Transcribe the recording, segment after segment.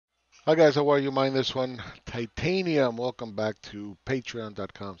Hi guys, how are you? Mind this one, Titanium. Welcome back to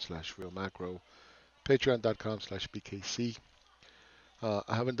patreon.com/realmacro, patreon.com/BKC.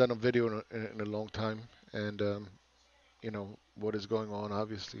 I haven't done a video in a long time, and what is going on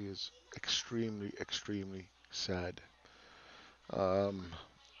obviously is extremely, extremely sad. Um,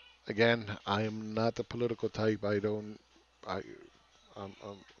 Again, I am not the political type. I, I'm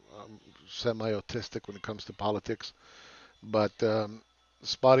semi-autistic when it comes to politics, but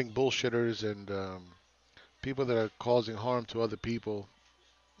spotting bullshitters and people that are causing harm to other people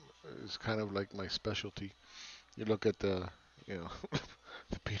is kind of like my specialty. You look at you know,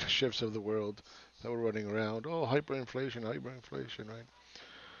 the Peter Schiffs of the world that were running around. Oh, hyperinflation, hyperinflation, right?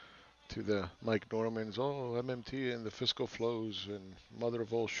 To the Mike Normans, oh, MMT and the fiscal flows and mother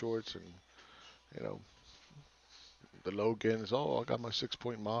of all shorts, and you know, the Logans. Oh, I got my 6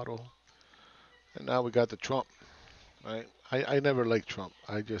 point model, and now we got the Trump, right? I never liked Trump.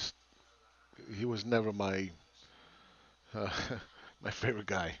 He was never uh, my favorite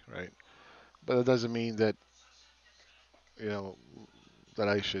guy, right? But it doesn't mean that you know that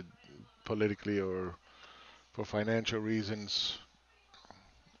I should politically or for financial reasons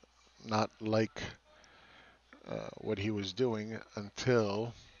not like what he was doing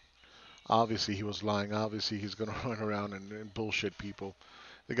until obviously he was lying. Obviously he's going to run around and bullshit people.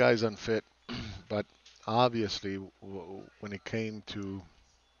 The guy's unfit, but obviously when it came to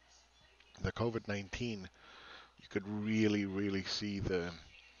the COVID-19, you could really, really see the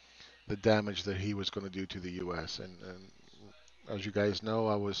damage that he was going to do to the U.S. And as you guys know,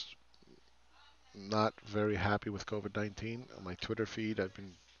 I was not very happy with COVID-19. On my Twitter feed, I've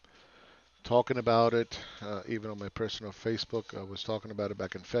been talking about it, even on my personal Facebook. I was talking about it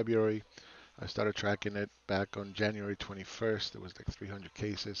back in February. I started tracking it back on January 21st. There was like 300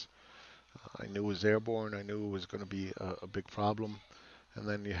 cases. I knew it was airborne. I knew it was going to be a big problem. And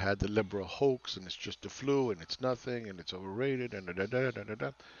then you had the liberal hoax, and it's just the flu, and it's nothing, and it's overrated, and da da da da da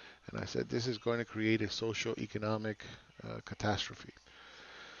da. And I said this is going to create a socio-economic catastrophe.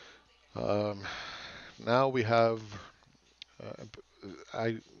 Um, Now we have, uh,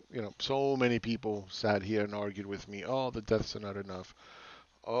 I, so many people sat here and argued with me. Oh, the deaths are not enough.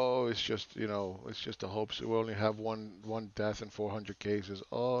 Oh, it's just a hoax. We only have one death and 400 cases.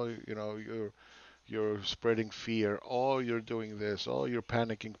 Oh, you're spreading fear. Oh, you're doing this. Oh, you're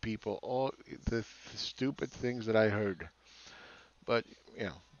panicking people. Oh, the stupid things that I heard. But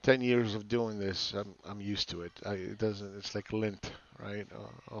 10 years of doing this, I'm used to it. It doesn't. It's like lint, right?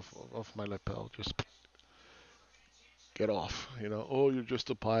 Off my lapel. Just get off. Oh, you're just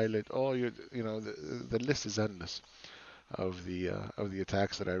a pilot. Oh, the list is endless of the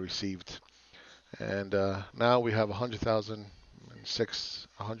attacks that I received. And now we have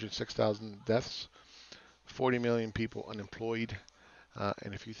 106,000 deaths, 40 million people unemployed.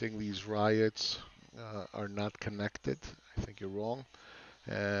 And if you think these riots are not connected, I think you're wrong.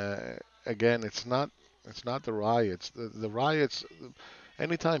 Uh, Again, it's not the riots. The riots.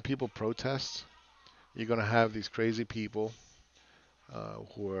 Anytime people protest, you're gonna have these crazy people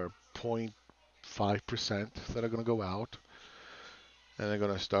who are 0.5% that are gonna go out and they're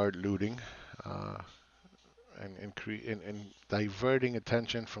gonna start looting. Uh, and diverting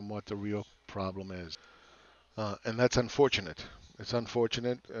attention from what the real problem is. And that's unfortunate. It's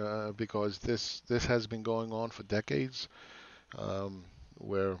unfortunate because this has been going on for decades,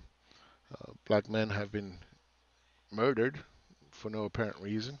 where black men have been murdered for no apparent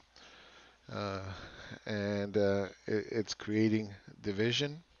reason, uh, and it's creating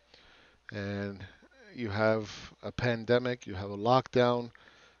division. And you have a pandemic, you have a lockdown,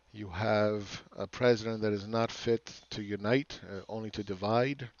 you have a president that is not fit to unite, only to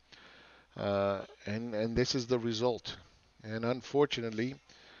divide. And this is the result. And unfortunately,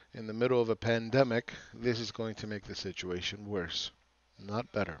 in the middle of a pandemic, this is going to make the situation worse, not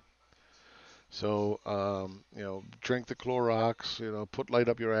better. So, drink the Clorox, put light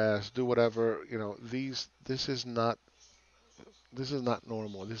up your ass, do whatever. This is not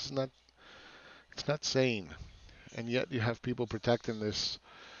normal. It's not sane. And yet you have people protecting this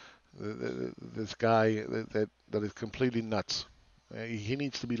guy that is completely nuts. He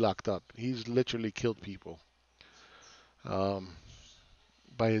needs to be locked up. He's literally killed people um,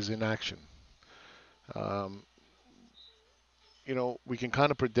 by his inaction. Um, we can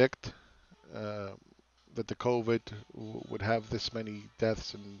kind of predict uh, that the COVID would have this many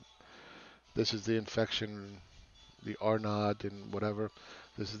deaths, and this is the infection, the R naught, and whatever.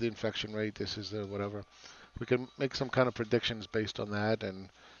 This is the infection rate. This is the whatever. We can make some kind of predictions based on that, and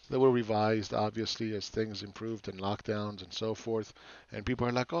They were revised, obviously, as things improved and lockdowns and so forth. And people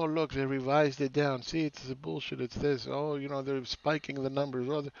are like, oh, look, they revised it down. See, it's the bullshit. It's this. Oh, they're spiking the numbers.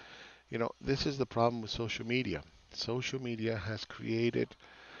 Oh, this is the problem with social media. Social media has created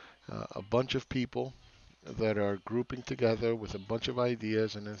a bunch of people that are grouping together with a bunch of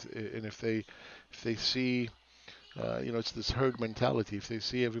ideas, and if they see it's this herd mentality. If they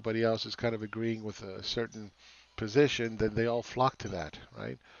see everybody else is kind of agreeing with a certain position, then they all flock to that,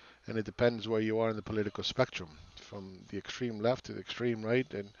 right? And it depends where you are in the political spectrum, from the extreme left to the extreme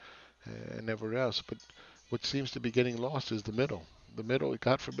right, and everywhere else. But what seems to be getting lost is the middle. The middle,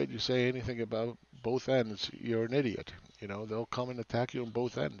 God forbid you say anything about both ends, you're an idiot. They'll come and attack you on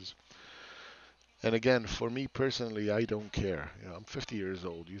both ends. And again, for me personally, I don't care. I'm 50 years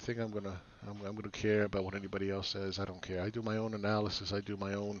old. You think I'm gonna care about what anybody else says? I don't care. I do my own analysis. I do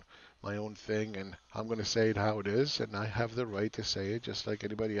my own thing, and I'm gonna say it how it is, and I have the right to say it, just like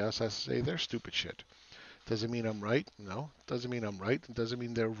anybody else has to say their stupid shit. Doesn't mean I'm right. No, doesn't mean I'm right. It doesn't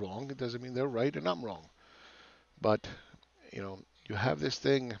mean they're wrong. It doesn't mean they're right and I'm wrong. But you have this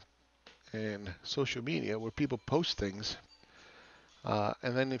thing in social media where people post things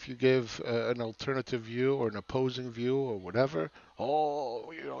and then if you give an alternative view or an opposing view or whatever,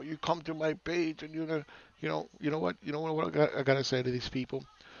 oh, you come to my page and you're gonna, what I gotta say to these people?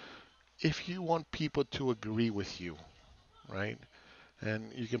 If you want people to agree with you, right?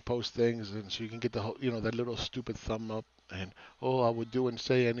 And you can post things, and so you can get the whole, that little stupid thumb up, and oh, I would do and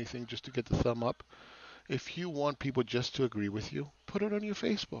say anything just to get the thumb up. If you want people just to agree with you, put it on your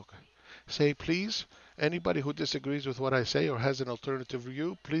Facebook. Say, please, anybody who disagrees with what I say or has an alternative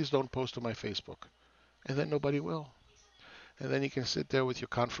view, please don't post to my Facebook. And then nobody will. And then you can sit there with your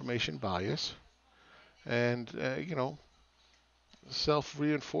confirmation bias and, self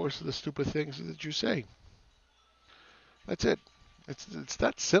reinforce the stupid things that you say. That's it. It's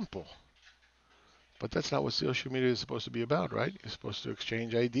that simple. But that's not what social media is supposed to be about, right? You're supposed to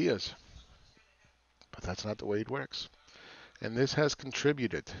exchange ideas. But that's not the way it works. And this has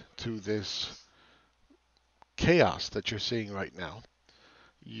contributed to this chaos that you're seeing right now.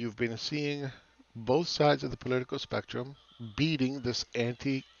 You've been seeing both sides of the political spectrum beating this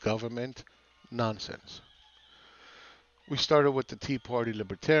anti-government nonsense. We started with the Tea Party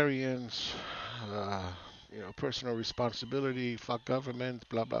libertarians, personal responsibility, fuck government,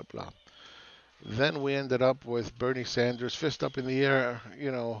 blah, blah, blah. Then we ended up with Bernie Sanders, fist up in the air,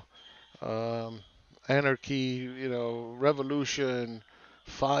 um, anarchy, revolution,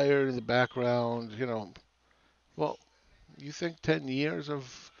 fire in the background. Well, you think 10 years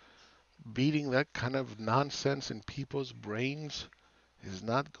of beating that kind of nonsense in people's brains is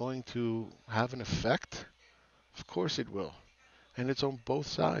not going to have an effect? Of course it will. And it's on both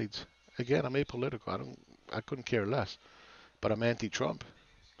sides. Again, I'm apolitical. I couldn't care less. But I'm anti-Trump.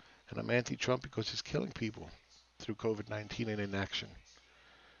 And I'm anti-Trump because he's killing people through COVID-19 and inaction.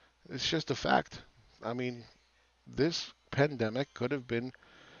 It's just a fact. I mean, this pandemic could have been,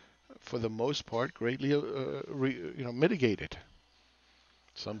 for the most part, greatly mitigated.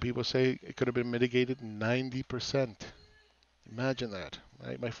 Some people say it could have been mitigated 90%. Imagine that.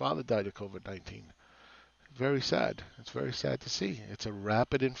 Right? My father died of COVID-19. Very sad. It's very sad to see. It's a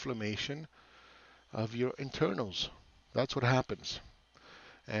rapid inflammation of your internals. That's what happens.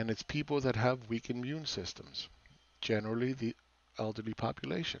 And it's people that have weak immune systems, generally the elderly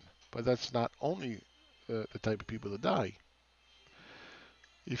population. But that's not only the type of people that die.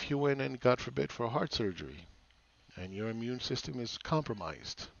 If you went in, God forbid, for a heart surgery, and your immune system is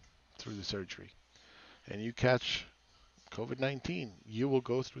compromised through the surgery, and you catch COVID-19, you will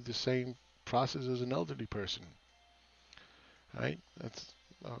go through the same process as an elderly person, right? That's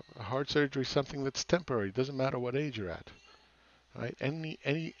a heart surgery is something that's temporary. It doesn't matter what age you're at, right?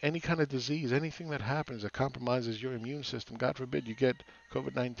 Any kind of disease, anything that happens that compromises your immune system, God forbid you get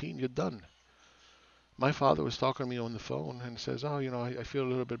COVID-19, you're done. My father was talking to me on the phone and says, "Oh, I feel a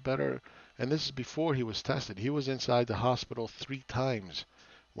little bit better." And this is before he was tested. He was inside the hospital 3 times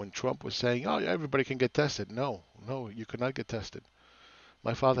when Trump was saying, "Oh, yeah, everybody can get tested." No, no, you could not get tested.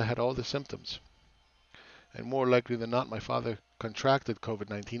 My father had all the symptoms. And more likely than not, my father contracted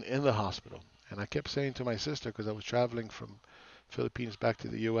COVID-19 in the hospital. And I kept saying to my sister, because I was traveling from Philippines back to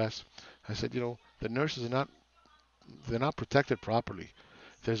the U.S., I said, the nurses they're not protected properly.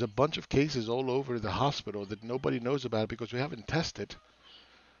 There's a bunch of cases all over the hospital that nobody knows about because we haven't tested.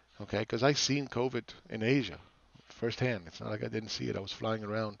 Okay, because I seen COVID in Asia firsthand. It's not like I didn't see it. I was flying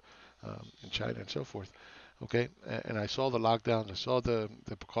around in China and so forth. Okay, and I saw the lockdowns, I saw the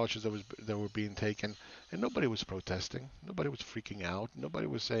precautions that were being taken, and nobody was protesting, nobody was freaking out, nobody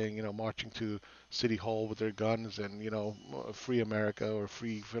was saying, marching to City Hall with their guns and free America or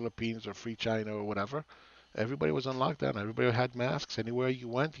free Philippines or free China or whatever. Everybody was on lockdown. Everybody had masks. Anywhere you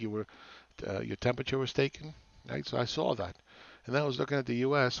went, your temperature was taken, right? So I saw that, and then I was looking at the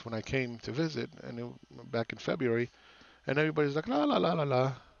U.S. when I came to visit, and back in February, and everybody's like la la la la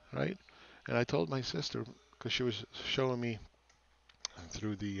la, right? And I told my sister because she was showing me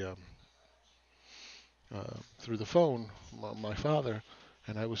through the phone my father,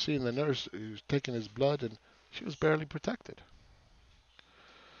 and I was seeing the nurse who was taking his blood, and she was barely protected.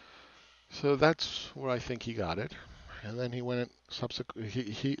 So that's where I think he got it. And then he went subsequent.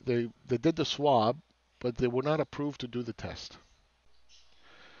 They did the swab, but they were not approved to do the test.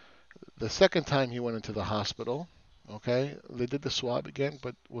 The second time he went into the hospital, okay, they did the swab again,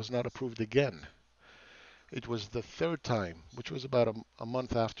 but was not approved again. It was the third time, which was about a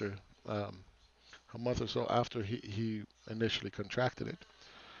month after, um, a month or so after he initially contracted it,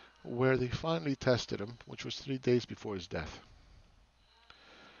 where they finally tested him, which was 3 days before his death.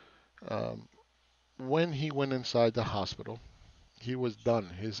 Um, when he went inside the hospital, he was done.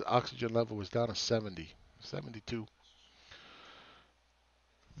 His oxygen level was down to 70, 72.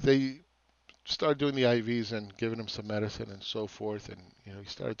 They started doing the IVs and giving him some medicine and so forth, and he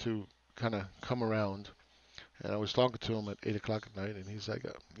started to kind of come around. And I was talking to him at 8 o'clock at night, and he's like,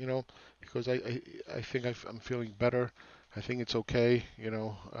 because I think I'm feeling better. I think it's okay.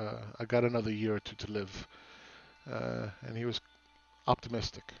 I got another year or two to live. And he was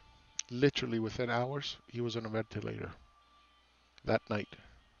optimistic. Literally within hours, he was on a ventilator that night.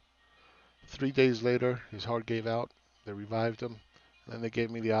 3 days later, his heart gave out. They revived him. And then they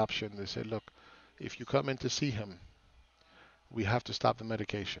gave me the option. They said, look, if you come in to see him, we have to stop the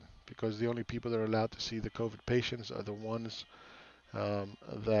medication because the only people that are allowed to see the COVID patients are the ones um,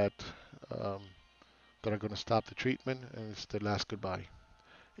 that um, that are going to stop the treatment, and it's the last goodbye.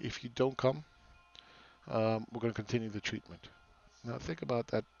 If you don't come, we're going to continue the treatment. Now think about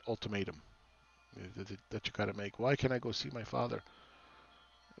that ultimatum that you got to make. Why can't I go see my father?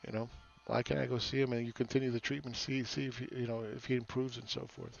 You know, why can't I go see him and you continue the treatment, see if if he improves and so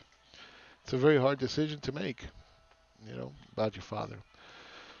forth. It's a very hard decision to make, about your father.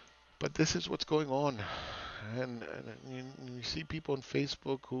 But this is what's going on, and you see people on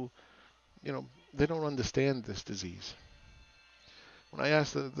Facebook who, they don't understand this disease. When I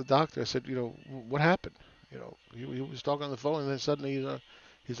asked the doctor, I said, what happened? He was talking on the phone, and then suddenly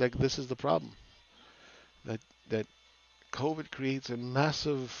he's like, this is the problem. That COVID creates a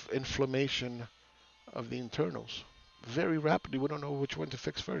massive inflammation of the internals very rapidly. We don't know which one to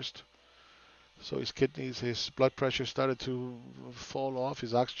fix first. So his kidneys, his blood pressure started to fall off.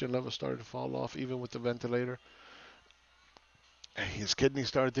 His oxygen level started to fall off, even with the ventilator. His kidneys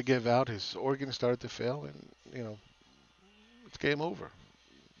started to give out. His organs started to fail, and it's game over,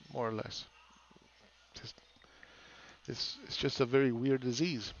 more or less. It's, it's just a very weird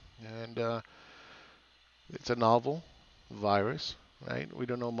disease, and it's a novel virus, right? We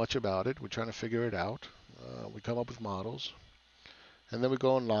don't know much about it. We're trying to figure it out. We come up with models, and then we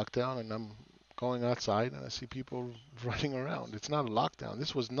go on lockdown, and I'm going outside, and I see people running around. It's not a lockdown.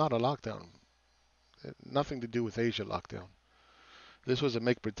 This was not a lockdown. Nothing to do with Asia lockdown. This was a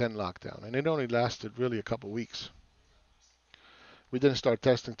make pretend lockdown, and it only lasted really a couple weeks. We didn't start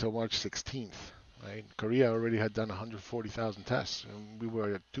testing till March 16th. Right? Korea already had done 140,000 tests, and we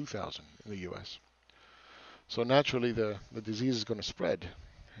were at 2,000 in the U.S. So naturally, the disease is going to spread,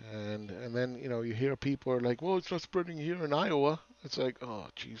 and then you hear people are like, well, it's not spreading here in Iowa. It's like, oh,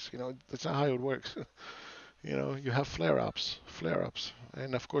 geez, that's not how it works. You have flare-ups,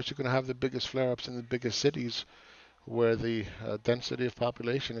 and of course you're going to have the biggest flare-ups in the biggest cities where the density of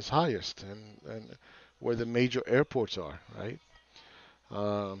population is highest, and where the major airports are, right?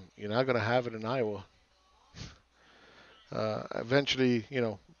 You're not going to have it in Iowa. Eventually,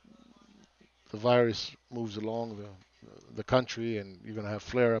 the virus moves along the country, and you're going to have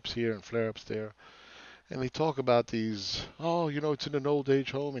flare-ups here and flare-ups there. And they talk about these, oh, it's in an old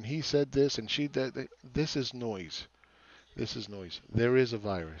age home, and he said this, and she did. This is noise. This is noise. There is a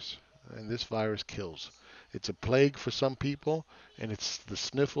virus, and this virus kills. It's a plague for some people, and it's the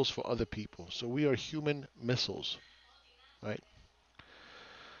sniffles for other people. So we are human missiles, right?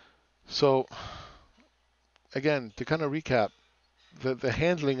 So again, to kind of recap, the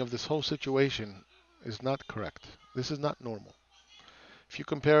handling of this whole situation is not correct. This is not normal. If you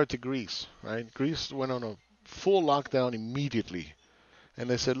compare it to Greece, right? Greece went on a full lockdown immediately. And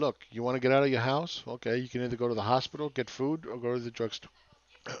they said, look, you want to get out of your house? Okay, you can either go to the hospital, get food, or go to the drugstore.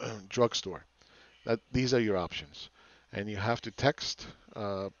 drugstore. These are your options, and you have to text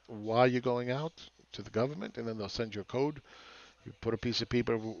why you're going out to the government, and then they'll send you a code. You put a piece of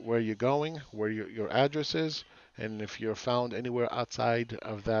paper where you're going, where your address is, and if you're found anywhere outside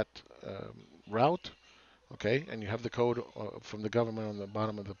of that route, okay, and you have the code from the government on the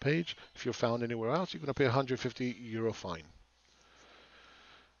bottom of the page. If you're found anywhere else, you're going to pay a 150 euro fine,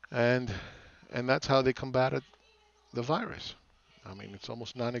 and and that's how they combated the virus. I mean, it's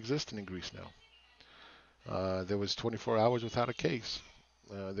almost non-existent in Greece now. There was 24 hours without a case.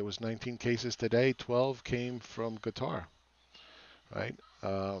 There was 19 cases today. 12 came from Qatar, right?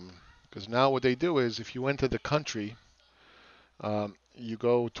 Because now what they do is, if you enter the country, you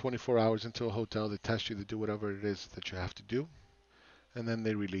go 24 hours into a hotel, they test you, they do whatever it is that you have to do, and then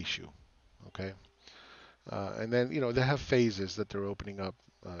they release you. Okay. And then, they have phases that they're opening up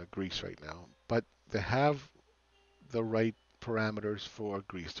Greece right now, but they have the right parameters for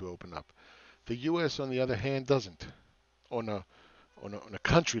Greece to open up. The U.S., on the other hand, doesn't on a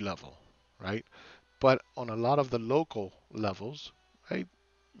country level, right? But on a lot of the local levels, right,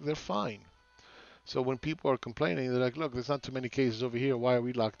 they're fine. So when people are complaining, they're like, look, there's not too many cases over here. Why are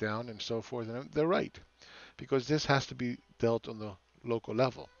we locked down and so forth? And they're right, because this has to be dealt on the local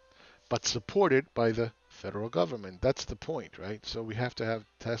level, but supported by the federal government. That's the point, right? So we have to have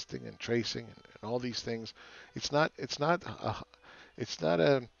testing and tracing and all these things. It's not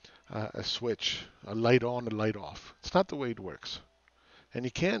a switch, a light on, a light off. It's not the way it works, and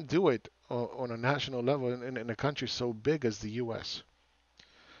you can't do it on a national level in a country so big as the U.S.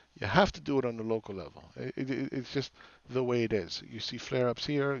 You have to do it on the local level. It's just the way it is. You see flare-ups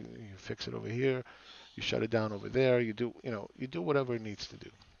here, you fix it over here, you shut it down over there. You do whatever it needs to do.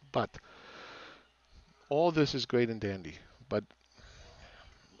 But all this is great and dandy. But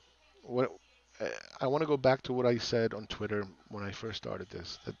what I want to go back to what I said on Twitter when I first started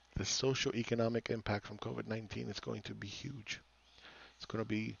this, that the social economic impact from COVID-19 is going to be huge. It's going to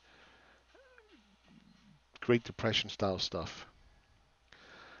be Great Depression style stuff.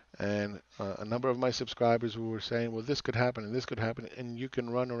 And a number of my subscribers who were saying, well, this could happen and this could happen, and you can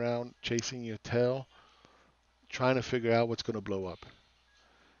run around chasing your tail trying to figure out what's going to blow up.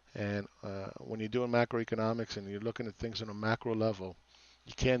 And when you're doing macroeconomics and you're looking at things on a macro level,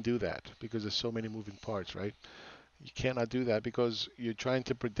 you can't do that because there's so many moving parts, right? You cannot do that because you're trying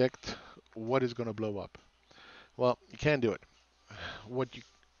to predict what is going to blow up. Well, you can't do it. What you,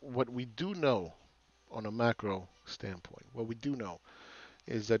 what we do know on a macro standpoint, what we do know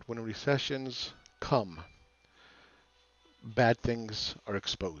is that when recessions come, bad things are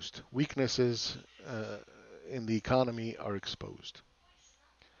exposed. Weaknesses in the economy are exposed.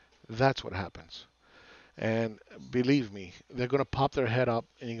 That's what happens. And believe me, they're going to pop their head up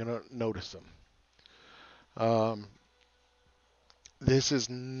and you're going to notice them. Um, this is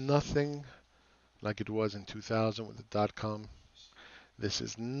nothing like it was in 2000 with the dot com. This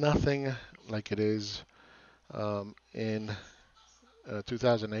is nothing like it is in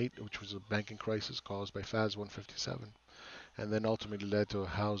 2008, which was a banking crisis caused by FAS 157, and then ultimately led to a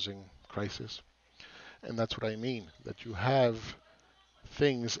housing crisis. And that's what I mean, that you have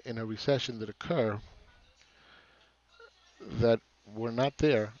things in a recession that occur that were not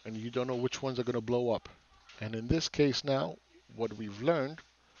there, and you don't know which ones are going to blow up. And in this case now, what we've learned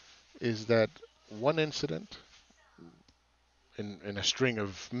is that one incident in a string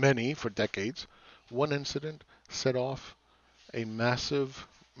of many for decades, one incident set off a massive,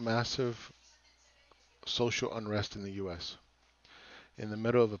 massive social unrest in the U.S. in the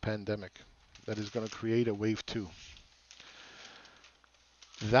middle of a pandemic that is going to create a wave two.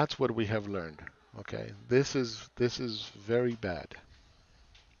 That's what we have learned. Okay, this is very bad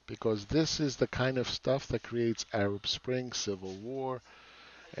because this is the kind of stuff that creates Arab Spring, Civil War,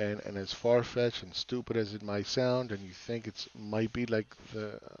 and as far-fetched and stupid as it might sound, and you think it might be like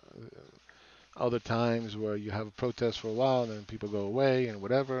the other times where you have a protest for a while and then people go away and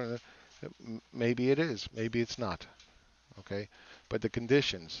whatever. And maybe it is, maybe it's not. Okay, but the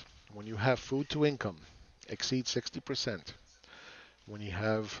conditions when you have food to income exceed 60%, when you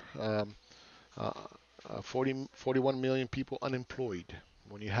have 41 million people unemployed,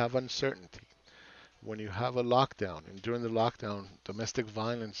 when you have uncertainty, when you have a lockdown, and during the lockdown, domestic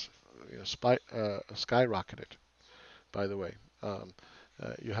violence skyrocketed, by the way.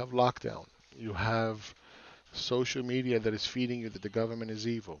 You have lockdown. You have social media that is feeding you that the government is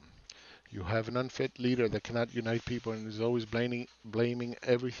evil. You have an unfit leader that cannot unite people and is always blaming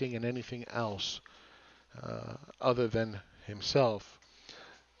everything and anything else other than himself.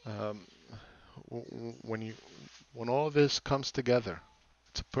 Um, when you when all this comes together,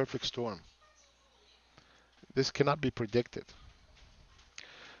 it's a perfect storm. This cannot be predicted.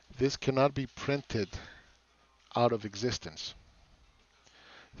 This cannot be printed out of existence.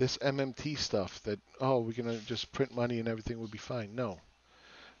 This MMT stuff that, oh, we're going to just print money and everything will be fine. No.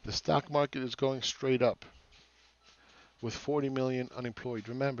 The stock market is going straight up with 40 million unemployed.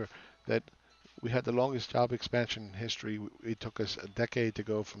 Remember that we had the longest job expansion in history. It took us a decade to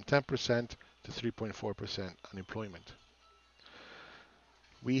go from 10% to 3.4% unemployment.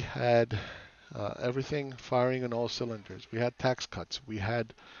 We had everything firing on all cylinders. We had tax cuts. We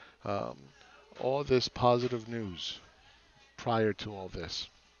had um, all this positive news prior to all this.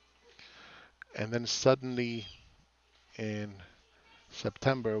 And then suddenly in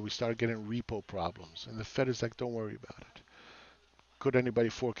September, we started getting repo problems. And the Fed is like, don't worry about it. Could anybody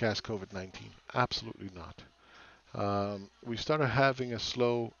forecast COVID-19? Absolutely not. We started having a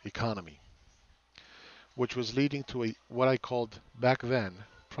slow economy, which was leading to a what I called back then,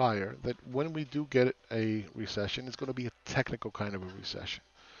 prior, that when we do get a recession, it's going to be a technical kind of a recession.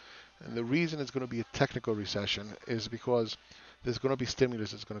 And the reason it's going to be a technical recession is because there's going to be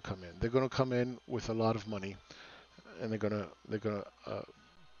stimulus that's going to come in. They're going to come in with a lot of money, and they're going to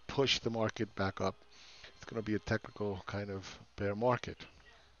push the market back up. It's going to be a technical kind of bear market.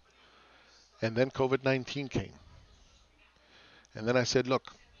 And then COVID-19 came, and then I said,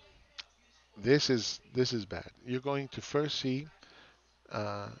 look, this is bad. You're going to first see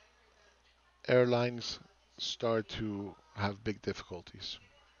uh, airlines start to have big difficulties.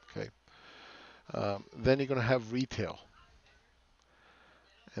 Okay, then you're going to have retail,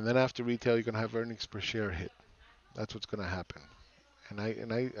 and then after retail, you're going to have earnings per share hit. That's what's going to happen. And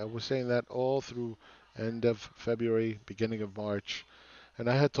I was saying that all through end of February, beginning of March, and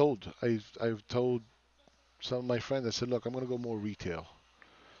I've told some of my friends. I said, look, I'm going to go more retail.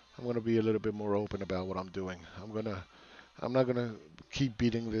 I'm going to be a little bit more open about what I'm doing. I'm not going to keep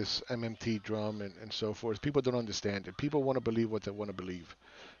beating this MMT drum and so forth. People don't understand it. People want to believe what they want to believe.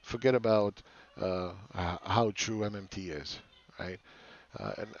 Forget about how true MMT is, right?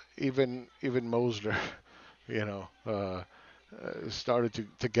 And even Mosler, you know, started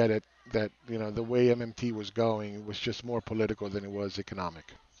to get it that the way MMT was going was just more political than it was economic.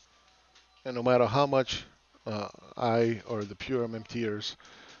 And no matter how much I or the pure MMTers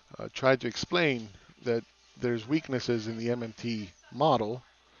tried to explain that there's weaknesses in the MMT model,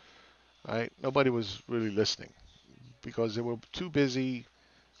 right? Nobody was really listening because they were too busy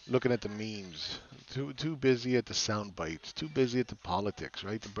looking at the memes, too busy at the sound bites, too busy at the politics,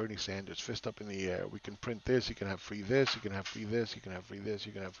 right? The Bernie Sanders fist up in the air. We can print this. You can have free this. You can have free this. You can have free this.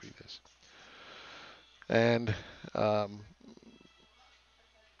 You can have free this. And um,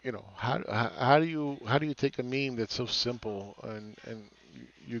 how do you take a meme that's so simple and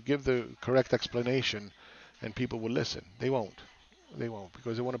you give the correct explanation and people will listen? They won't. They won't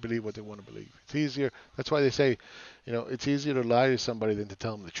because they want to believe what they want to believe. It's easier. That's why they say, it's easier to lie to somebody than to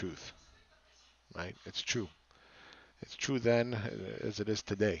tell them the truth, right? It's true. It's true then as it is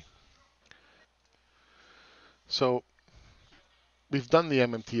today. So we've done the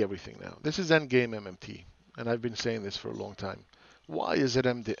MMT everything now. This is endgame MMT, and I've been saying this for a long time. Why is it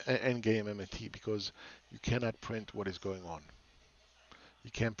endgame MMT? Because you cannot print what is going on.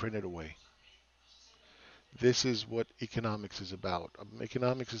 You can't print it away. This is what economics is about.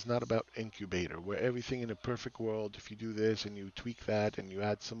 Economics is not about incubator, where everything in a perfect world, if you do this and you tweak that and you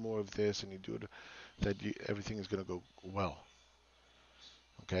add some more of this and you do it, everything is going to go well.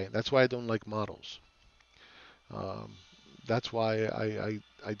 Okay, that's why I don't like models. Um, that's why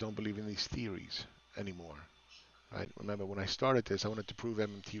I don't believe in these theories anymore. Right? Remember, when I started this, I wanted to prove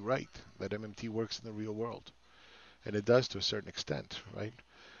MMT right, that MMT works in the real world, and it does to a certain extent, right?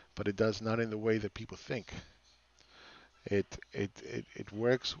 But it does not in the way that people think. It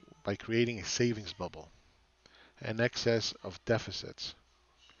works by creating a savings bubble, an excess of deficits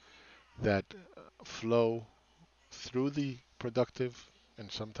that flow through the productive and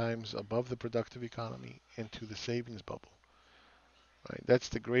sometimes above the productive economy into the savings bubble. Right? That's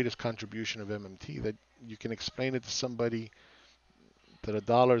the greatest contribution of MMT. That you can explain it to somebody that a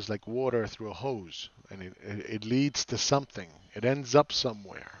dollar is like water through a hose, and it leads to something. It ends up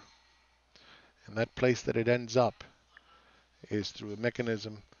somewhere, and that place that it ends up is through a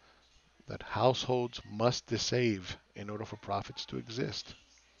mechanism that households must save in order for profits to exist.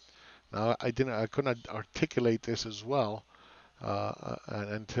 Now, I couldn't articulate this as well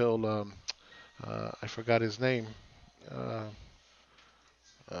until I forgot his name, uh,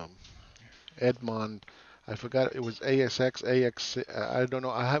 um, Edmond. I forgot it was ASX, AX. I don't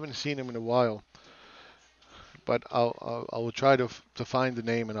know. I haven't seen him in a while, but I will try to find the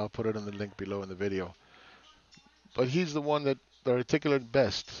name and I'll put it in the link below in the video. But he's the one that that articulate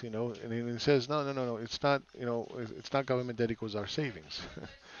best, and he says, no, no, no, no, it's not, it's not government that equals our savings.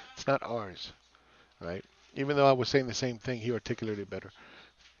 It's not ours, right? Even though I was saying the same thing, he articulated better.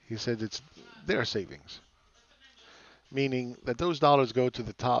 He said it's their savings, meaning that those dollars go to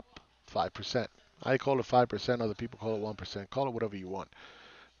the top 5%. I call it 5%, other people call it 1%, call it whatever you want.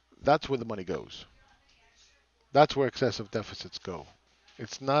 That's where the money goes. That's where excessive deficits go.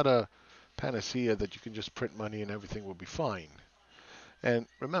 It's not a panacea that you can just print money and everything will be fine. And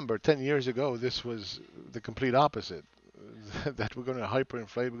remember, 10 years ago, this was the complete opposite. That we're going to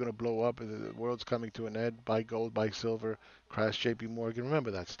hyperinflate, we're going to blow up, the world's coming to an end, buy gold, buy silver, crash JP Morgan. Remember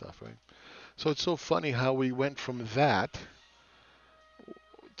that stuff, right? So it's so funny how we went from that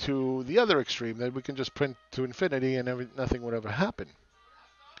to the other extreme that we can just print to infinity and nothing would ever happen.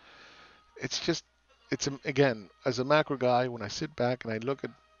 It's just, again, as a macro guy, when I sit back and I look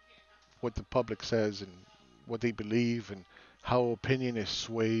at what the public says and what they believe and how opinion is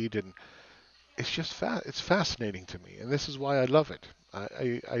swayed, and it's just it's fascinating to me, and this is why I love it.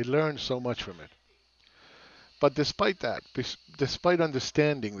 I learn so much from it. But despite that, despite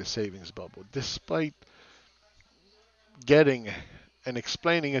understanding the savings bubble, despite getting and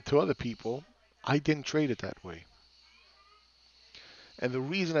explaining it to other people, I didn't trade it that way. And the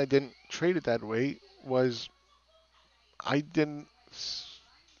reason I didn't trade it that way was I didn't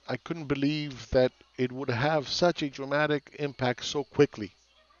I couldn't believe that it would have such a dramatic impact so quickly.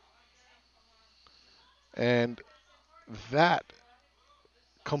 And that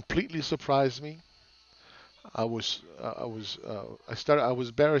completely surprised me. I was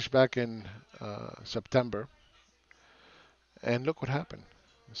bearish back in September, and look what happened.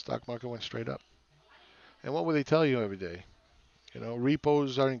 The stock market went straight up. And what will they tell you every day?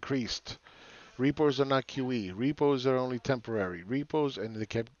 Repos are increased. Repos are not QE. Repos are only temporary. Repos, and they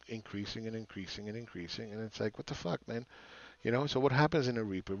kept increasing and increasing and increasing. And it's like, what the fuck, man? So what happens in a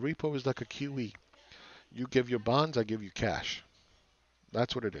repo? Repo is like a QE. You give your bonds, I give you cash.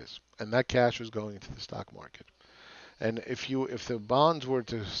 That's what it is. And that cash was going into the stock market. And if the bonds were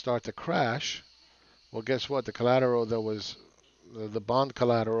to start to crash, well, guess what? The collateral that was the bond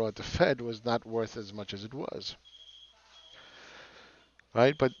collateral at the Fed was not worth as much as it was,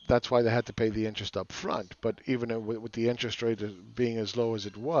 right? But that's why they had to pay the interest up front. But even with the interest rate being as low as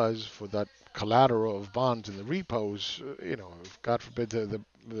it was for that collateral of bonds in the repos, if God forbid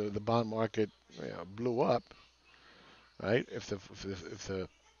the bond market blew up, right? If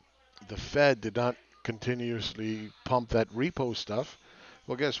the Fed did not continuously pump that repo stuff,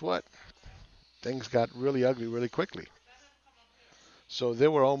 well, guess what? Things got really ugly really quickly. So they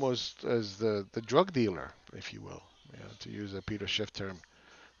were almost as the drug dealer, if you will, to use a Peter Schiff term.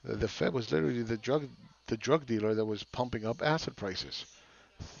 The Fed was literally the drug dealer that was pumping up asset prices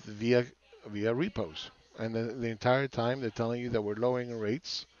via repos. And the entire time they're telling you that we're lowering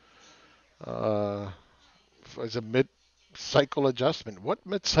rates uh, as a mid-cycle adjustment. What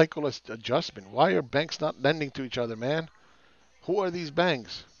mid-cycle adjustment? Why are banks not lending to each other, man? Who are these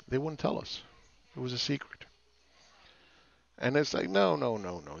banks? They wouldn't tell us. It was a secret. And it's like, no, no,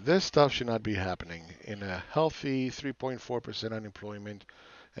 no, no. This stuff should not be happening in a healthy 3.4% unemployment,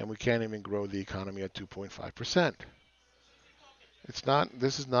 and we can't even grow the economy at 2.5%.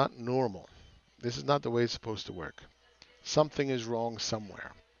 This is not normal. This is not the way it's supposed to work. Something is wrong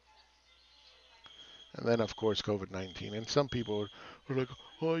somewhere. And then, of course, COVID-19. And some people are like,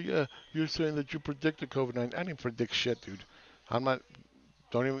 oh, yeah, you're saying that you predicted COVID-19. I didn't predict shit, dude. I'm not,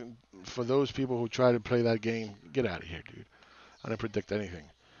 don't even, for those people who try to play that game, get out of here, dude. I didn't predict anything.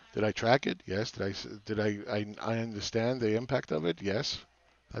 Did I track it? Yes. I understand the impact of it? Yes.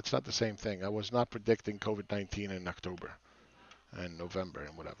 That's not the same thing. I was not predicting COVID-19 in October and November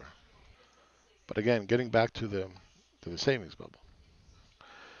and whatever. But again, getting back to the savings bubble.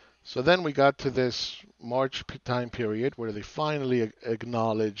 So then we got to this March time period where they finally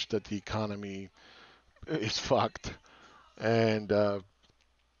acknowledged that the economy is fucked and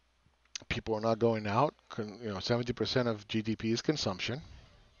people are not going out. 70% of GDP is consumption.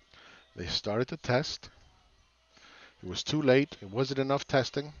 They started to test. It was too late. It wasn't enough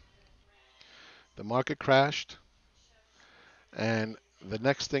testing. The market crashed. And the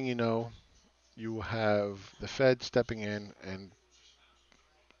next thing you know, you have the Fed stepping in and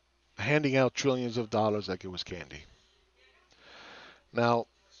handing out trillions of dollars like it was candy. Now,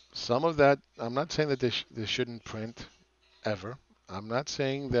 some of that, I'm not saying that they shouldn't print ever. I'm not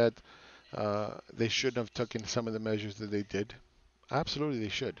saying that they shouldn't have taken some of the measures that they did. Absolutely, they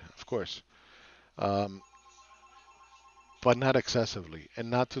should, of course, um, but not excessively, and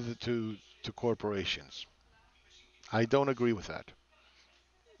not to corporations. I don't agree with that.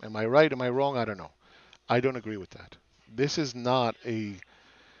 Am I right? Am I wrong? I don't know. I don't agree with that This is not a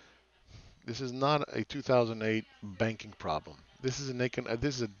this is not a 2008 banking problem. This is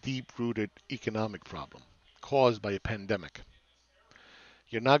a deep-rooted economic problem caused by a pandemic.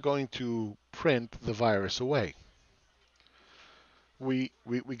 You're not going to print the virus away. We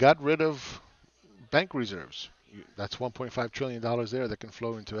got rid of bank reserves. That's $1.5 trillion there that can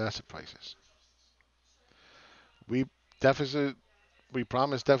flow into asset prices. We deficit we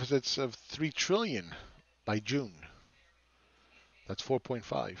promised deficits of 3 trillion by June. That's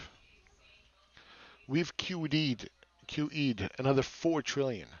 4.5. We've QE'd another 4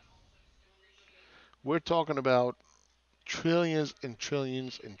 trillion. We're talking about trillions and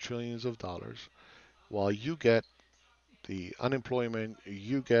trillions and trillions of dollars while you get the unemployment,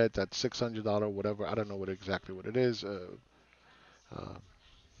 you get that $600 whatever, I don't know exactly what it is, uh,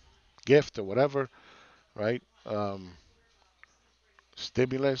 gift or whatever, right?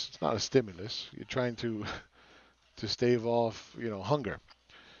 Stimulus. It's not a stimulus. You're trying to stave off, hunger.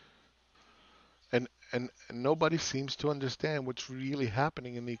 And nobody seems to understand what's really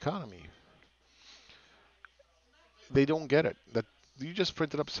happening in the economy. They don't get it. That you just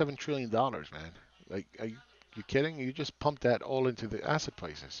printed up $7 trillion, man. Like, are you kidding? You just pumped that all into the asset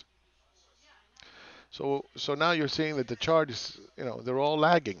prices. So now you're seeing that the chart is, they're all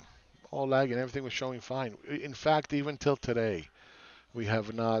lagging. Everything was showing fine. In fact, even till today, we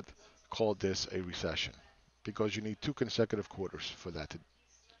have not called this a recession because you need two consecutive quarters for that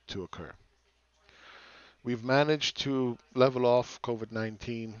to occur. We've managed to level off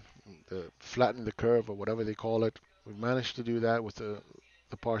COVID-19, flatten the curve or whatever they call it. We've managed to do that with the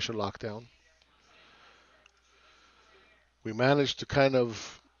partial lockdown. We managed to kind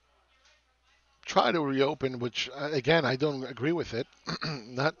of try to reopen, which again I don't agree with it.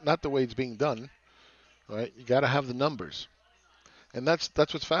 Not the way it's being done. Right? You got to have the numbers, and that's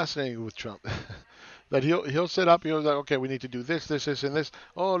what's fascinating with Trump. That he'll set up. He'll like, okay, we need to do this, this, this, and this.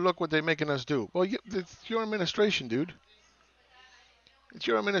 Oh, look what they're making us do. Well, it's your administration, dude. It's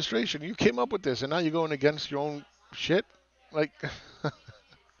your administration. You came up with this, and now you're going against your own shit. Like,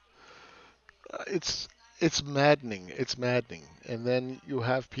 it's it's maddening. It's maddening. And then you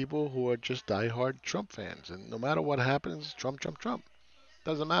have people who are just diehard Trump fans, and no matter what happens, Trump, Trump, Trump.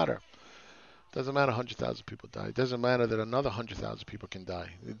 Doesn't matter. Doesn't matter 100,000 people die. It doesn't matter that another 100,000 people can die.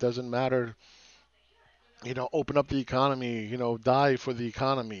 It doesn't matter, open up the economy, die for the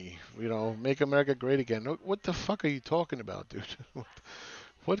economy, make America great again. What the fuck are you talking about, dude?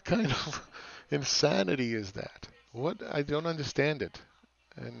 What kind of insanity is that? What? I don't understand it.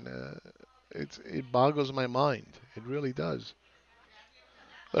 And it boggles my mind. It really does.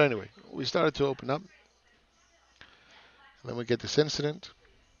 But anyway, we started to open up, and then we get this incident,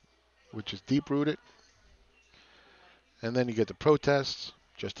 which is deep rooted, and then you get the protests,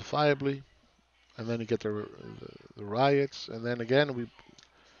 justifiably, and then you get the riots, and then again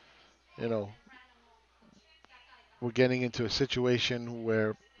you know, we're getting into a situation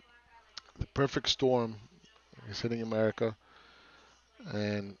where the perfect storm is hitting America,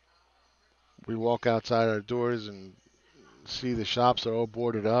 and we walk outside our doors and see the shops are all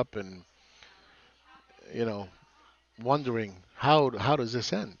boarded up, and you know, wondering how does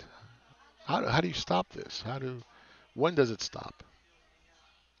this end? How do you stop this? When does it stop?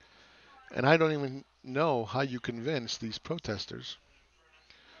 And I don't even know how you convince these protesters.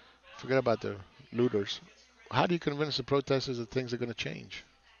 Forget about the looters. How do you convince the protesters that things are going to change?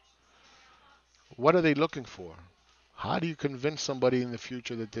 What are they looking for? How do you convince somebody in the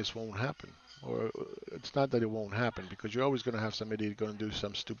future that this won't happen? Or it's not that it won't happen because you're always going to have some idiot going to do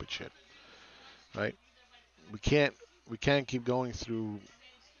some stupid shit, right? We can't we can't keep going through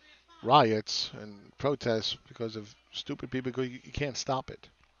riots and protests because of stupid people because you can't stop it.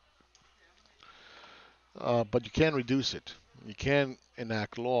 But you can reduce it. You can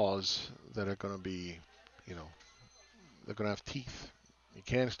enact laws that are going to be, you know, they're going to have teeth. You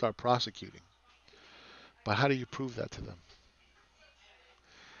can start prosecuting. But how do you prove that to them?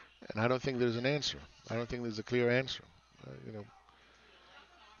 And I don't think there's an answer. I don't think there's a clear answer.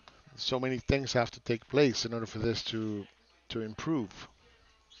 So many things have to take place in order for this to improve.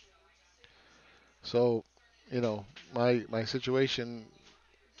 So, my situation,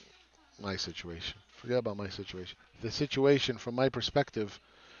 my situation. Forget about my situation. The situation, from my perspective,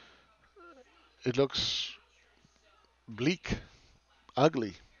 it looks bleak,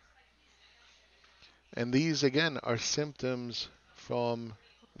 ugly, and these again are symptoms from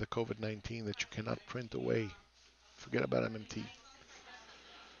the COVID-19 that you cannot print away. Forget about MMT.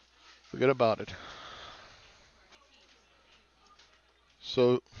 Forget about it.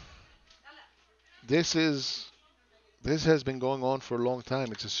 So this is This has been going on for a long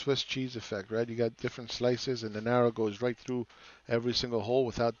time. It's a Swiss cheese effect, right? You got different slices, and the arrow goes right through every single hole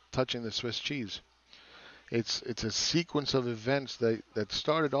without touching the Swiss cheese. It's a sequence of events that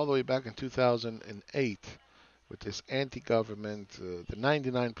started all the way back in 2008 with this anti-government, the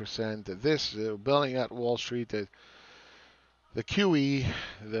 99%, this bailing out Wall Street, the QE,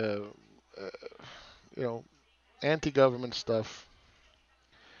 the uh, you know anti-government stuff,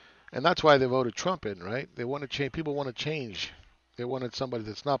 and that's why they voted Trump in, right? They want to change. People want to change. They wanted somebody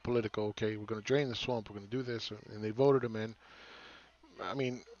that's not political. Okay, we're going to drain the swamp. We're going to do this, and they voted him in. I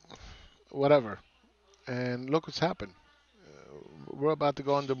mean, whatever. And look what's happened. We're about to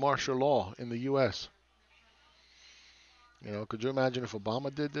go under martial law in the U.S. Could you imagine if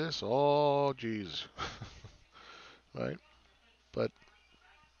Obama did this? Oh, geez, right? But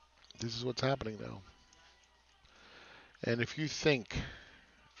this is what's happening now. And if you think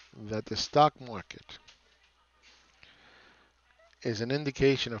that the stock market is an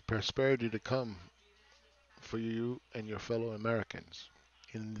indication of prosperity to come for you and your fellow Americans,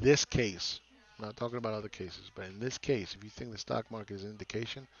 in this case, I'm not talking about other cases, but in this case, if you think the stock market is an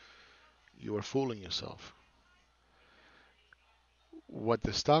indication, you are fooling yourself. What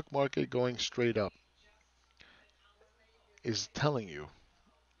the stock market going straight up is telling you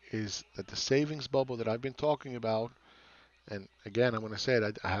is that the savings bubble that I've been talking about, and again, I'm going to say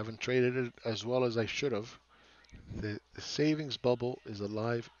it, I haven't traded it as well as I should have. The savings bubble is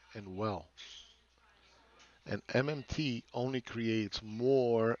alive and well. And MMT only creates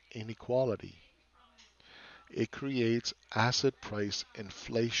more inequality. It creates asset price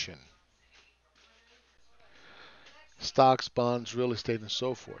inflation. Stocks, bonds, real estate, and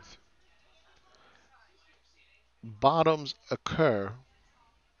so forth. Bottoms occur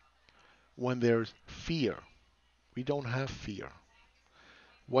when there's fear. We don't have fear.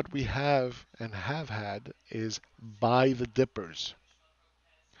 What we have and have had is buy the dippers.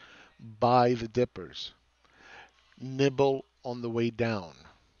 Buy the dippers. Nibble on the way down.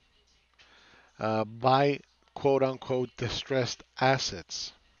 Buy quote unquote distressed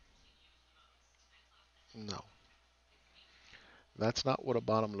assets. No, that's not what a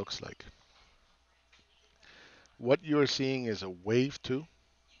bottom looks like. What you're seeing is a wave two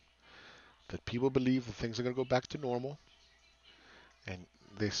that people believe that things are going to go back to normal, and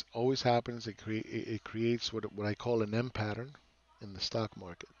this always happens. It creates what I call an M pattern in the stock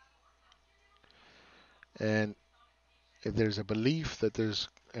market, and there's a belief that there's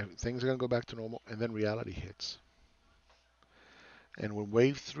things are going to go back to normal, and then reality hits. And when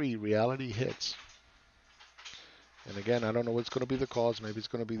wave three reality hits, and again, I don't know what's going to be the cause. Maybe it's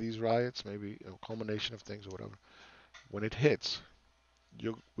going to be these riots, maybe a culmination of things or whatever. When it hits,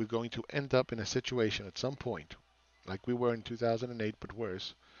 we're going to end up in a situation at some point, like we were in 2008, but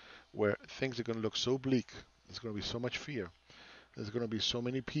worse, where things are going to look so bleak. There's going to be so much fear. There's going to be so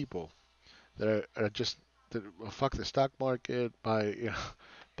many people that are just that, well, fuck the stock market.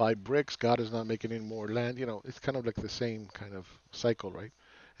 Buy bricks. God is not making any more land. It's kind of like the same kind of cycle, right?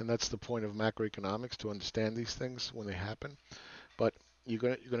 And that's the point of macroeconomics, to understand these things when they happen. But you're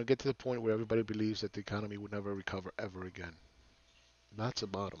gonna get to the point where everybody believes that the economy would never recover ever again. That's a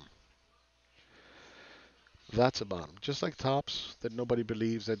bottom. That's a bottom. Just like tops, that nobody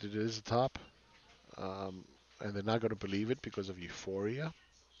believes that it is a top, um, and they're not going to believe it because of euphoria,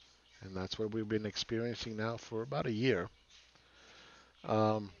 and that's what we've been experiencing now for about a year.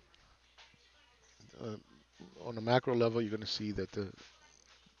 Um, uh, on a macro level, you're going to see that the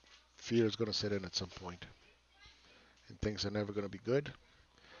fear is going to set in at some point, and things are never going to be good,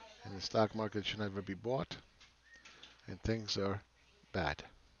 and the stock market should never be bought, and things are bad.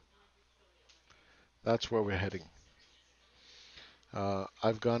 That's where we're heading.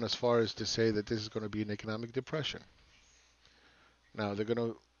 I've gone as far as to say that this is going to be an economic depression. Now they're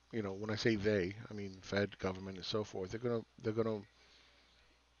going to, when I say they, I mean Fed, government, and so forth. They're going to,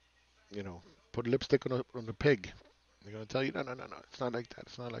 you know, put lipstick on the pig. They're going to tell you, no, no, no, no, it's not like that.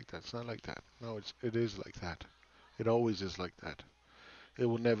 It's not like that. It's not like that. No, it is like that. It always is like that. It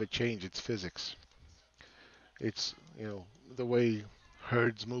will never change. It's physics. It's, the way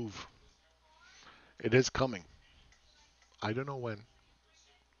herds move. It is coming. I don't know when.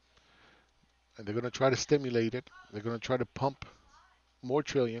 And they're going to try to stimulate it. They're going to try to pump more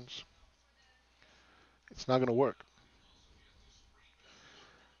trillions. It's not going to work.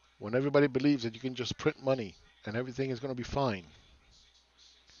 When everybody believes that you can just print money and everything is going to be fine,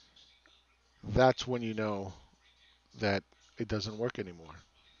 that's when you know that it doesn't work anymore.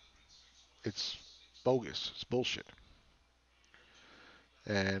 It's bogus. It's bullshit.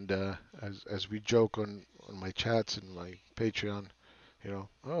 And as we joke on my chats and my Patreon,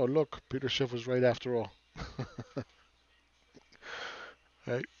 oh look, Peter Schiff was right after all.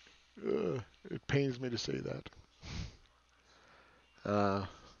 Right? It pains me to say that. Uh,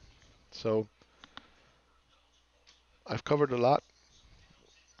 so I've covered a lot,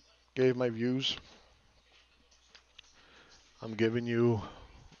 gave my views. I'm giving you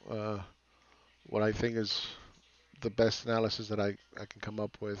uh, what I think is the best analysis that I can come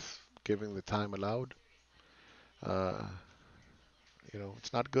up with, given the time allowed. Uh,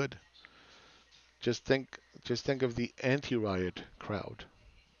 it's not good. Just think, just think of the anti-riot crowd.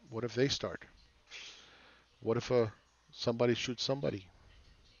 What if they start? What if somebody shoots somebody?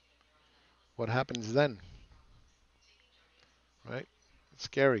 What happens then? Right? It's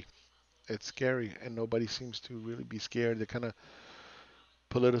scary. It's scary, and nobody seems to really be scared. They're kind of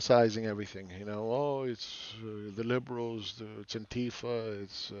politicizing everything. Oh, it's the liberals, it's Antifa,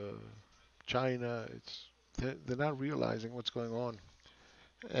 it's China. They're not realizing what's going on,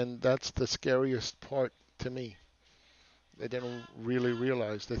 and that's the scariest part to me. They don't really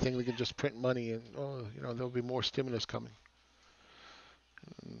realize. They think they can just print money, and there'll be more stimulus coming.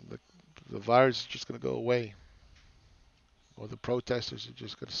 The virus is just going to go away, or the protesters are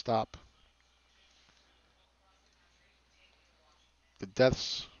just going to stop. The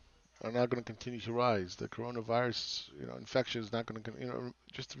deaths are not going to continue to rise. The coronavirus, infection is not going to,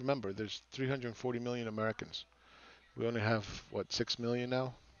 just remember, there's 340 million Americans. We only have what 6 million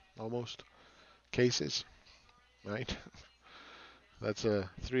now, almost cases, right? That's a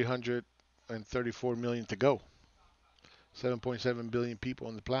 334 million to go. 7.7 billion people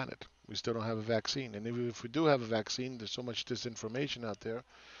on the planet. We still don't have a vaccine, and even if we do have a vaccine, there's so much disinformation out there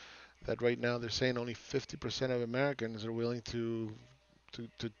that right now they're saying only 50% of Americans are willing to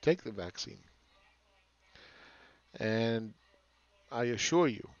take the vaccine. And I assure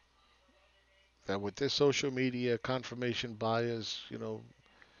you that with this social media confirmation bias,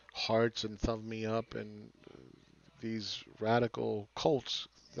 hearts and thumb me up and these radical cults,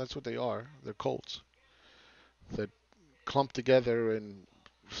 that's what they are. They're cults that clump together and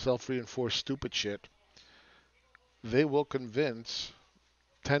self-reinforce stupid shit. They will convince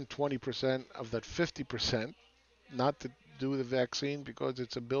 10, 20% of that 50% not to do the vaccine because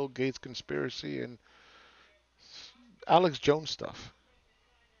it's a Bill Gates conspiracy and Alex Jones stuff.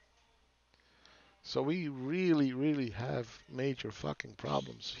 So we really, really have major fucking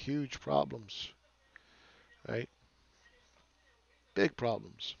problems, huge problems, right? Big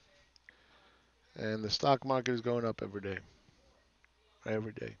problems. And the stock market is going up every day,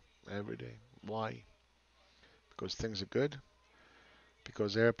 every day, every day. Why? Because things are good.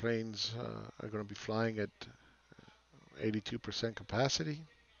 Because airplanes are going to be flying at 82% capacity.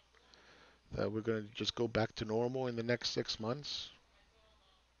 That we're going to just go back to normal in the next 6 months.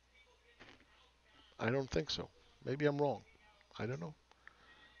 I don't think so. Maybe I'm wrong. I don't know.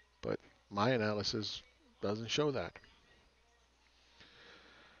 But my analysis doesn't show that.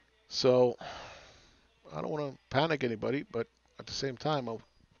 So I don't want to panic anybody, but at the same time,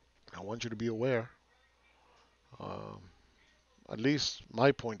 I want you to be aware, um, at least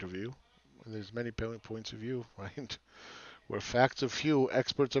my point of view. And there's many points of view, right? Where facts are few,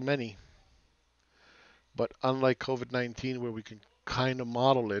 experts are many. But unlike COVID-19, where we can kind of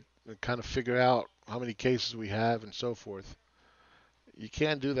model it and kind of figure out how many cases we have and so forth, you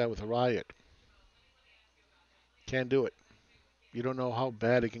can't do that with a riot. Can't do it. You don't know how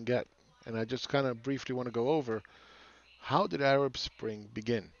bad it can get. And I just kind of briefly want to go over how did Arab Spring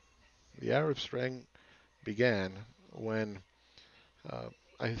begin? The Arab Spring began when uh,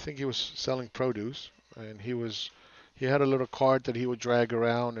 I think he was selling produce, and he had a little cart that he would drag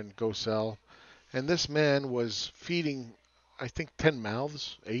around and go sell. And this man was feeding, I think, 10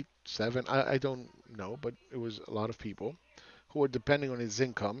 mouths, 8, 7, I don't know, but it was a lot of people who were depending on his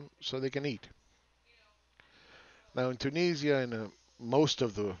income so they can eat. Now, in Tunisia and most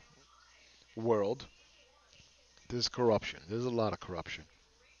of the world, there's corruption. There's a lot of corruption.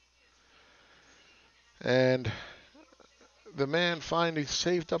 And the man finally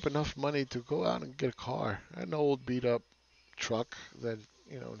saved up enough money to go out and get a car, an old beat up truck that,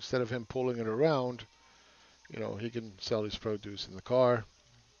 instead of him pulling it around, he can sell his produce in the car.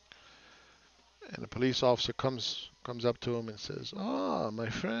 And the police officer comes up to him and says, "Ah, my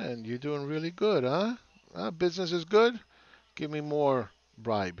friend, you're doing really good, huh? Business is good. Give me more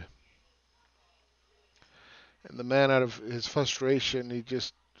bribe." And the man, out of his frustration,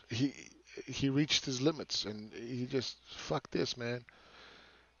 he he reached his limits, and he just fuck this, man.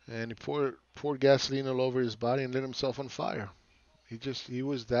 And he poured gasoline all over his body and lit himself on fire. He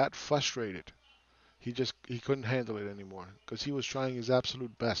was that frustrated. He couldn't handle it anymore because he was trying his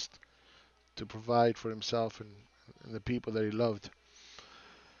absolute best to provide for himself and the people that he loved.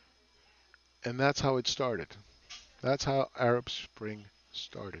 And that's how it started. That's how Arab Spring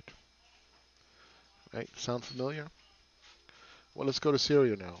started. Right? Sound familiar? Well, let's go to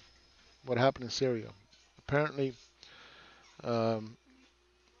Syria now. What happened in Syria? Apparently, a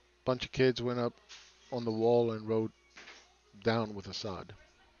bunch of kids went up on the wall and wrote "Down with Assad,"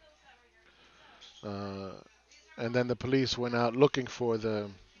 uh, and then the police went out looking for the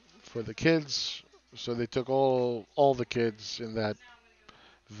kids. So they took all the kids in that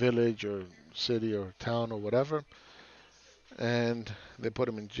village or city or town or whatever, and they put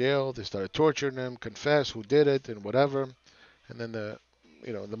them in jail. They started torturing them, confess who did it and whatever. And then the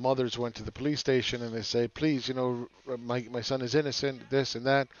mothers went to the police station and they say, please, my son is innocent, this and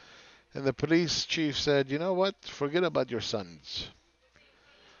that. And the police chief said, you know what? Forget about your sons.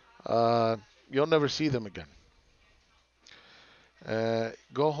 Uh, you'll never see them again.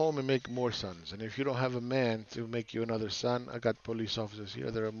 Go home and make more sons. And if you don't have a man to make you another son, I got police officers here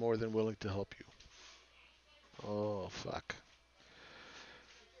that are more than willing to help you. Oh, fuck.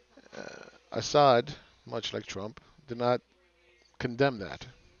 Assad, much like Trump, did not condemn that.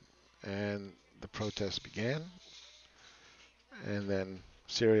 And the protests began. And then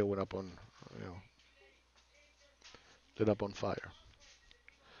Syria went up on, you know, lit up on fire.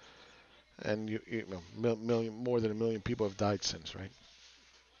 And more than a million people have died since, right?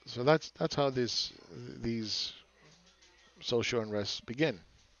 So that's how these social unrests begin.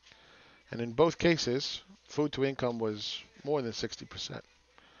 And in both cases, food to income was more than 60%,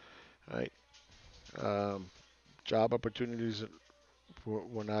 right? Um, Job opportunities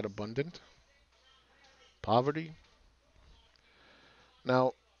were not abundant. Poverty.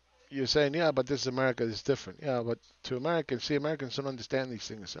 Now, you're saying, yeah, but this is America, it's different. Yeah, but to Americans, see, Americans don't understand these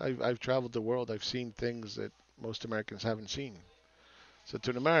things. I've traveled the world, I've seen things that most Americans haven't seen. So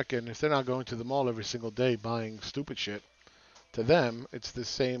to an American, if they're not going to the mall every single day buying stupid shit, to them, it's the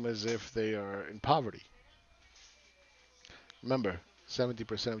same as if they are in poverty. Remember, 70%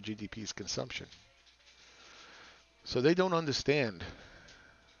 of GDP is consumption. So they don't understand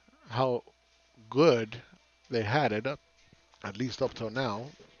how good they had it up, at least up till now.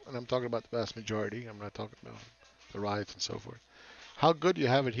 And I'm talking about the vast majority. I'm not talking about the riots and so forth. How good you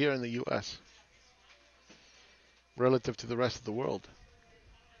have it here in the U.S. relative to the rest of the world,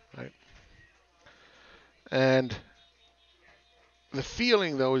 right? And the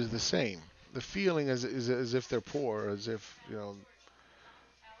feeling, though, is the same. The feeling is as if they're poor, as if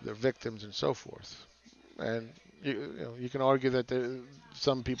they're victims and so forth. And you can argue that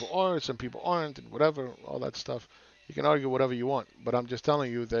some people are, some people aren't, and whatever, all that stuff. You can argue whatever you want, but I'm just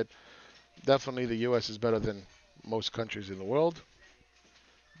telling you that definitely the U.S. is better than most countries in the world.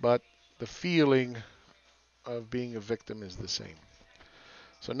 But the feeling of being a victim is the same.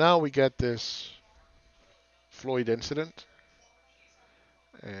 So now we get this Floyd incident,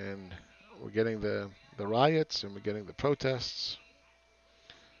 and we're getting the riots, and we're getting the protests,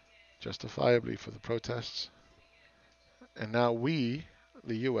 justifiably for the protests. And now we,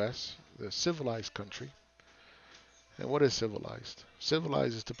 the U.S., the civilized country, and what is civilized?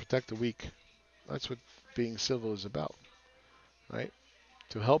 Civilized is to protect the weak. That's what being civil is about, right?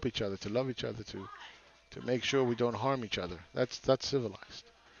 To help each other, to love each other, to make sure we don't harm each other. That's civilized.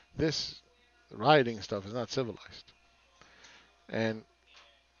 This rioting stuff is not civilized. And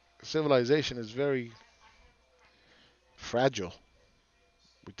civilization is very fragile.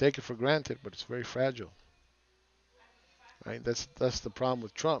 We take it for granted, but it's very fragile, right? That's the problem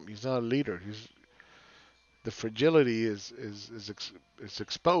with Trump. He's not a leader. The fragility is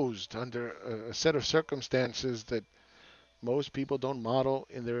exposed under a set of circumstances that most people don't model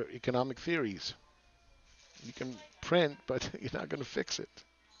in their economic theories. You can print, but you're not going to fix it.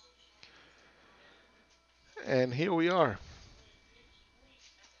 And here we are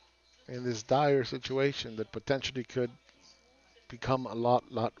in this dire situation that potentially could become a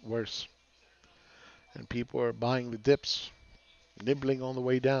lot worse. And people are buying the dips, nibbling on the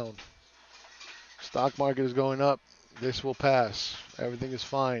way down. Stock market is going up. This will pass. Everything is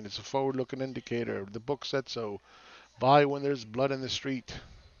fine. It's a forward-looking indicator. The book said so. Buy when there's blood in the street.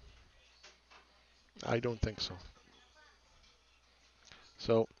 I don't think so.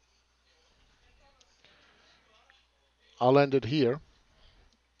 So I'll end it here.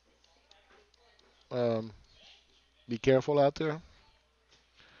 Um, be careful out there.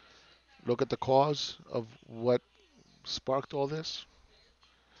 Look at the cause of what sparked all this.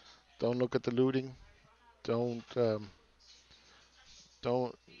 Don't look at the looting. Don't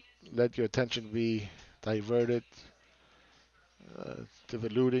don't let your attention be diverted to the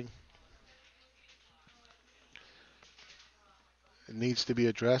looting. It needs to be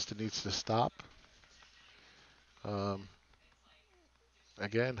addressed. It needs to stop. Um,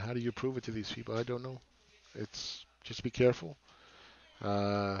 Again, how do you prove it to these people? I don't know. It's just be careful.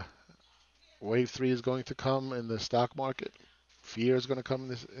 Uh, Wave three is going to come in the stock market. Fear is going to come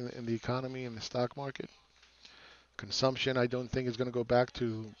in the economy, in the stock market. Consumption, I don't think is going to go back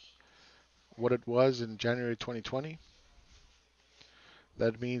to what it was in January 2020.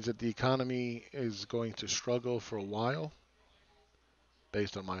 That means that the economy is going to struggle for a while,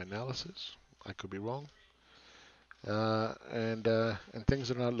 based on my analysis. I could be wrong. And things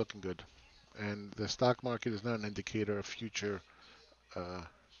are not looking good. And the stock market is not an indicator of future uh,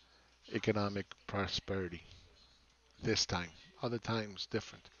 economic prosperity this time. Other times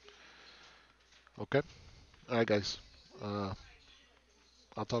different. Okay. All right, guys. Uh,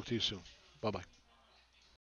 I'll talk to you soon. Bye bye.